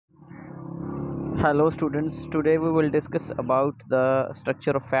Hello students, today we will discuss about the structure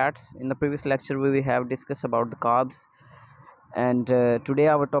of fats. In the previous lecture we have discussed about the carbs, and today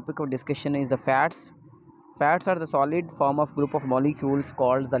our topic of discussion is the fats. Fats are the solid form of group of molecules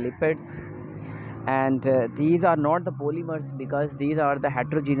called the lipids, and these are not the polymers because these are the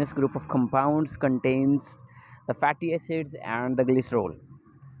heterogeneous group of compounds contains the fatty acids and the glycerol.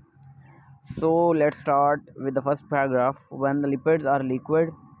 So let's start with the first paragraph. When the lipids are liquid,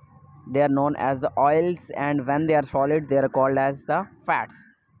 they are known as the oils, and when they are solid they are called as the fats.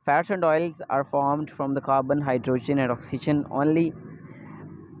 Fats and oils are formed from the carbon, hydrogen and oxygen only.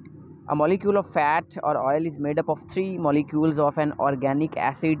 A molecule of fat or oil is made up of three molecules of an organic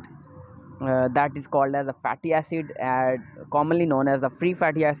acid that is called as a fatty acid, commonly known as the free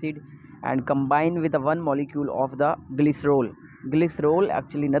fatty acid, and combined with the one molecule of the glycerol. Glycerol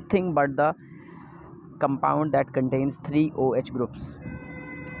actually nothing but the compound that contains three OH groups.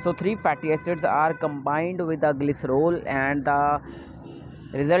 So three fatty acids are combined with the glycerol, and the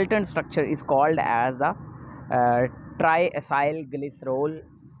resultant structure is called as the triacyl glycerol,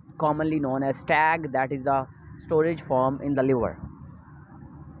 commonly known as TAG, that is the storage form in the liver.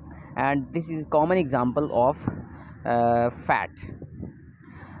 And this is a common example of fat.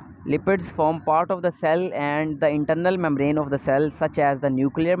 Lipids form part of the cell and the internal membrane of the cell, such as the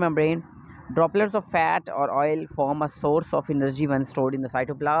nuclear membrane. Droplets of fat or oil form a source of energy when stored in the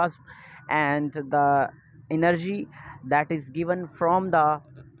cytoplasm, and the energy that is given from the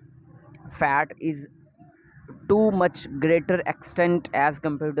fat is too much greater extent as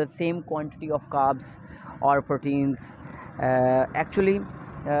compared to the same quantity of carbs or proteins. There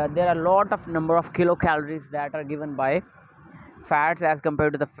are a lot of number of kilocalories that are given by fats as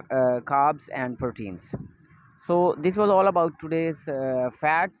compared to the carbs and proteins. So this was all about today's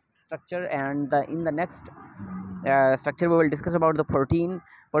fats structure, and in the next structure we will discuss about the protein.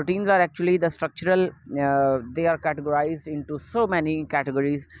 Proteins are actually the structural, they are categorized into so many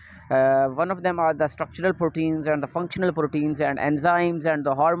categories. One of them are the structural proteins and the functional proteins and enzymes and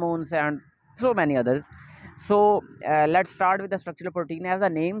the hormones and so many others. So let's start with the structural protein. As the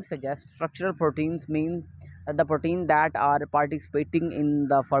name suggests, structural proteins mean the protein that are participating in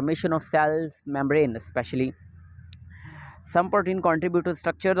the formation of cells membrane. Especially some protein contribute to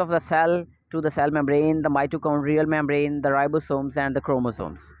structures of the cell, to the cell membrane, the mitochondrial membrane, the ribosomes and the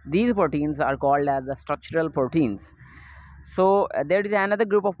chromosomes. These proteins are called as the structural proteins. So there is another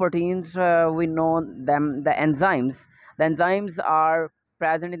group of proteins, we know them, the enzymes. The enzymes are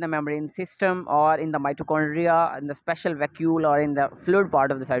present in the membrane system or in the mitochondria, in the special vacuole or in the fluid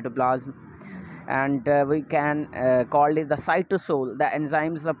part of the cytoplasm, and we can call it the cytosol. The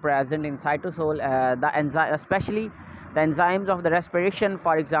enzymes are present in cytosol. The enzyme, especially the enzymes of the respiration,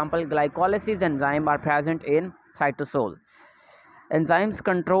 for example glycolysis enzyme, are present in cytosol. Enzymes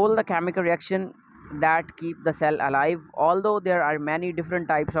control the chemical reaction that keep the cell alive. Although there are many different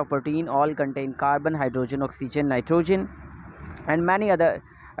types of protein, all contain carbon, hydrogen, oxygen, nitrogen and many other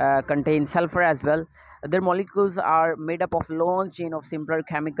contain sulfur as well. Their molecules are made up of long chain of simpler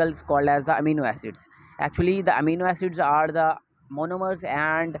chemicals called as the amino acids. Actually the amino acids are the monomers,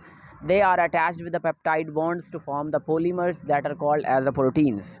 and they are attached with the peptide bonds to form the polymers that are called as the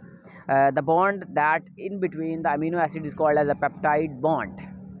proteins. The bond that in between the amino acid is called as a peptide bond.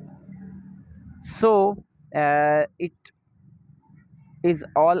 So it is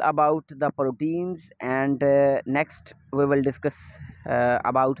all about the proteins, and next we will discuss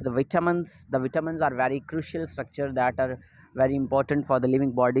about the vitamins. The vitamins are very crucial structure that are very important for the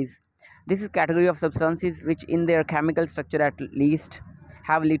living bodies. This is category of substances which in their chemical structure at least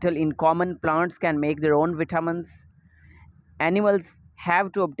have little in common. Plants can make their own vitamins. Animals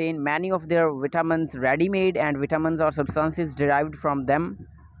have to obtain many of their vitamins ready-made, and vitamins or substances derived from them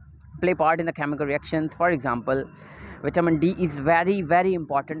play part in the chemical reactions. For example, vitamin D is very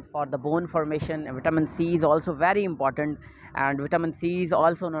important for the bone formation, and vitamin C is also very important, and vitamin C is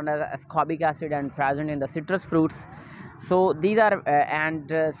also known as ascorbic acid and present in the citrus fruits. So these are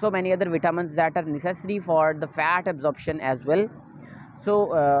so many other vitamins that are necessary for the fat absorption as well.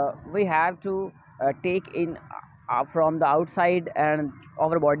 So we have to take in from the outside, and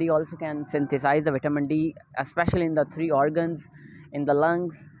our body also can synthesize the vitamin D, especially in the three organs, in the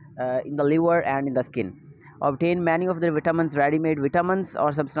lungs, in the liver and in the skin. Obtain many of the vitamins ready-made. Vitamins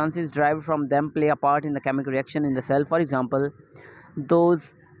or substances derived from them play a part in the chemical reaction in the cell. For example,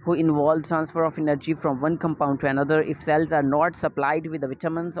 those who involve transfer of energy from one compound to another. If cells are not supplied with the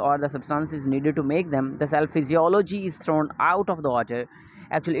vitamins or the substances needed to make them, the cell physiology is thrown out of the order.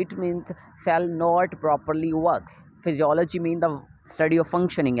 Actually it means cell not properly works. Physiology means the study of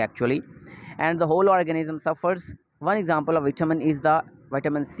functioning actually, and the whole organism suffers. One example of vitamin is the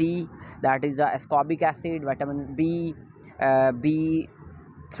vitamin C, that is the ascorbic acid, vitamin B, B3,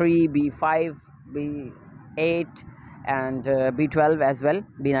 B5, B8, and B12 as well,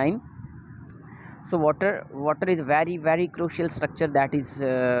 B9. So water is very crucial structure, that is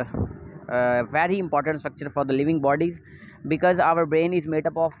very important structure for the living bodies, because our brain is made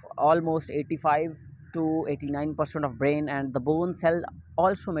up of almost 85 to 89% of brain, and the bone cell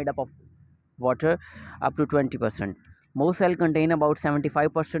also made up of water up to 20%. Most cells contain about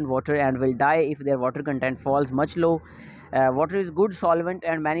 75% water and will die if their water content falls much low. Water is good solvent,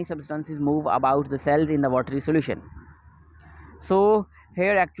 and many substances move about the cells in the watery solution. So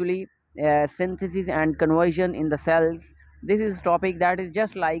here actually synthesis and conversion in the cells, this is topic that is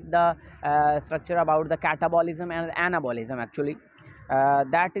just like the structure about the catabolism and anabolism. Actually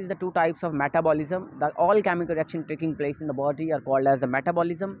that is the two types of metabolism. That all chemical reaction taking place in the body are called as the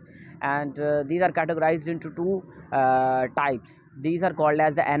metabolism, and these are categorized into two types. These are called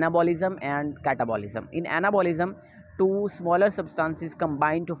as the anabolism and catabolism. In anabolism, two smaller substances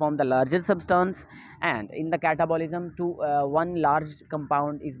combine to form the larger substance, and in the catabolism, one large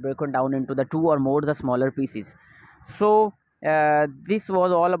compound is broken down into the two or more the smaller pieces. So this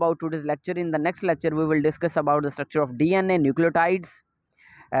was all about today's lecture. In the next lecture we will discuss about the structure of DNA, nucleotides,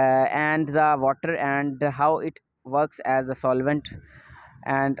 and the water, and how it works as a solvent,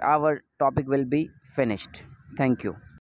 and our topic will be finished. Thank you.